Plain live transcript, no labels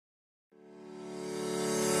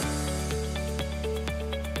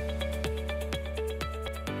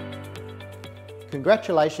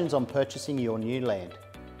Congratulations on purchasing your new land.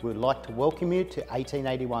 We would like to welcome you to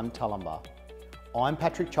 1881 Tullimbar. I'm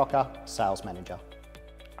Patrick Chocker, Sales Manager.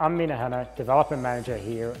 I'm Minahana, Development Manager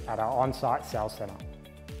here at our on-site sales centre.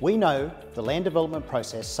 We know the land development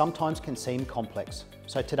process sometimes can seem complex,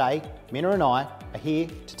 so today, Mina and I are here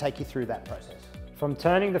to take you through that process. From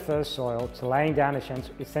turning the first soil to laying down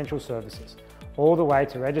essential services, all the way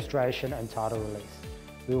to registration and title release.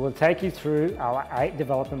 We will take you through our 8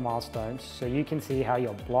 development milestones so you can see how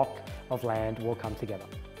your block of land will come together.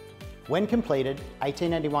 When completed,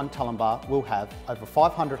 1881 Tullimbar will have over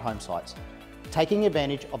 500 home sites, taking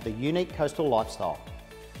advantage of the unique coastal lifestyle.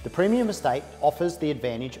 The premium estate offers the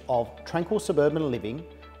advantage of tranquil suburban living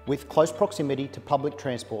with close proximity to public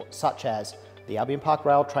transport such as the Albion Park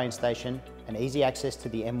Rail train station and easy access to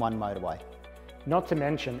the M1 motorway. Not to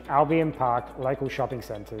mention Albion Park local shopping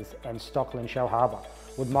centres and Stockland Shell Harbour,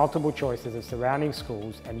 with multiple choices of surrounding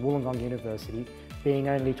schools and Wollongong University being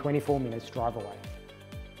only 24 minutes drive away.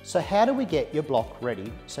 So how do we get your block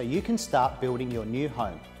ready so you can start building your new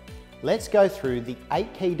home? Let's go through the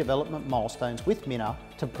 8 key development milestones with Mina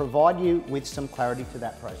to provide you with some clarity to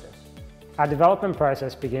that process. Our development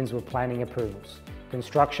process begins with planning approvals,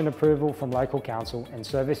 construction approval from local council and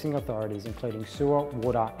servicing authorities including sewer,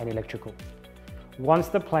 water and electrical. Once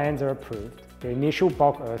the plans are approved, the initial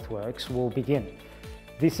bulk earthworks will begin.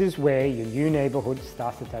 This is where your new neighbourhood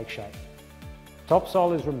starts to take shape.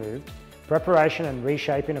 Topsoil is removed, preparation and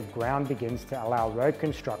reshaping of ground begins to allow road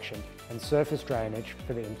construction and surface drainage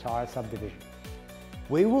for the entire subdivision.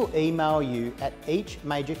 We will email you at each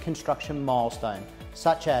major construction milestone,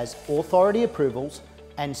 such as authority approvals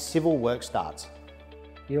and civil work starts.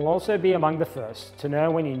 You'll also be among the first to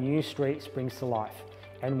know when your new street springs to life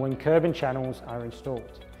and when curb and channels are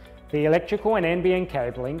installed. The electrical and NBN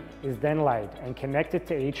cabling is then laid and connected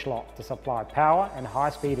to each lot to supply power and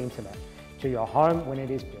high-speed internet to your home when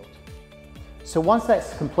it is built. So once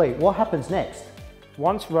that's complete, what happens next?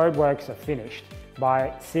 Once roadworks are finished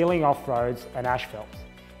by sealing off roads and asphalt,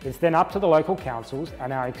 it's then up to the local councils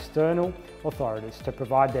and our external authorities to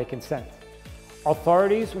provide their consent.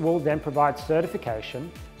 Authorities will then provide certification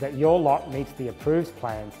that your lot meets the approved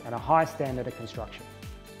plans and a high standard of construction.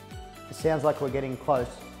 It sounds like we're getting close.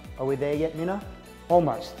 Are we there yet, Mina?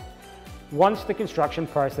 Almost. Once the construction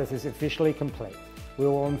process is officially complete, we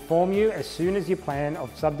will inform you as soon as your plan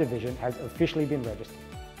of subdivision has officially been registered.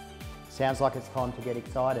 Sounds like it's time to get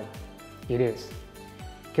excited. It is.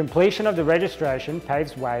 Completion of the registration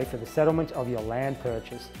paves way for the settlement of your land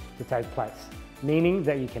purchase to take place, meaning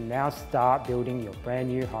that you can now start building your brand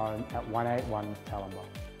new home at 181 Tullimbar.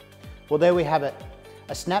 Well, there we have it.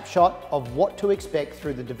 A snapshot of what to expect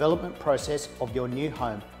through the development process of your new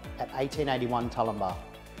home at 1881 Tullimbar.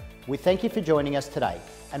 We thank you for joining us today,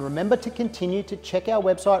 and remember to continue to check our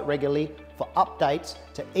website regularly for updates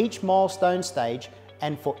to each milestone stage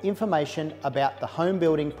and for information about the home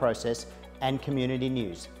building process and community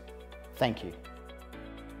news. Thank you.